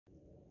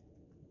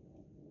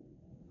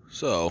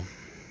So,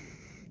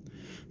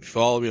 if you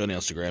follow me on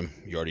Instagram,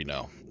 you already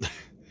know.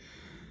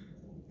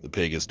 The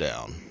pig is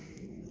down.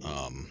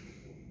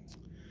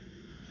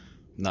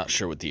 Not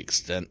sure what the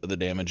extent of the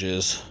damage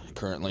is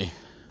currently,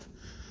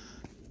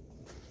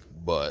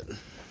 but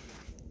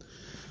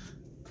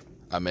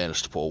I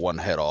managed to pull one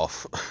head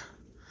off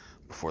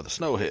before the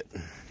snow hit.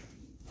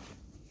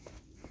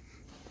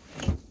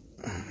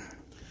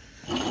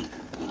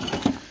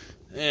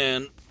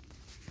 And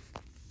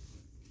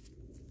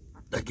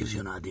that gives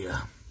you an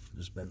idea.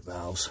 Just bent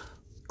valves.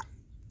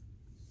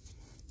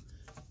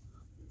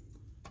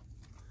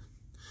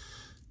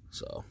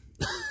 So,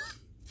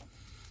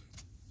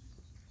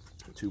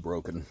 two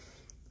broken.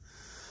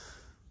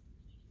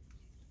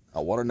 I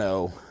want to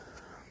know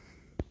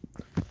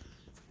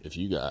if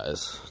you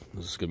guys,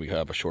 this is going to be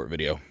kind of a short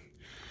video,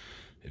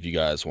 if you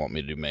guys want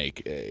me to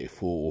make a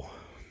full,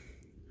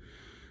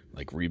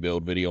 like,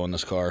 rebuild video on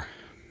this car.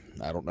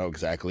 I don't know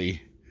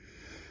exactly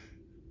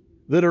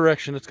the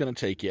direction it's going to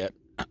take yet.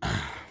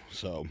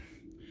 So,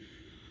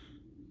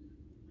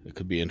 it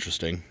could be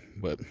interesting,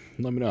 but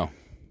let me know.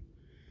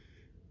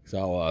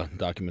 So I'll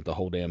document the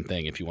whole damn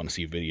thing if you want to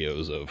see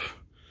videos of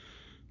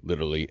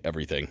literally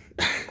everything.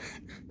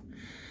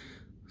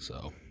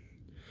 So,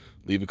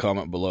 leave a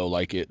comment below,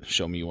 like it,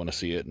 show me you want to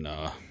see it, and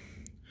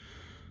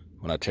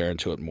when I tear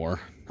into it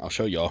more, I'll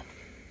show y'all.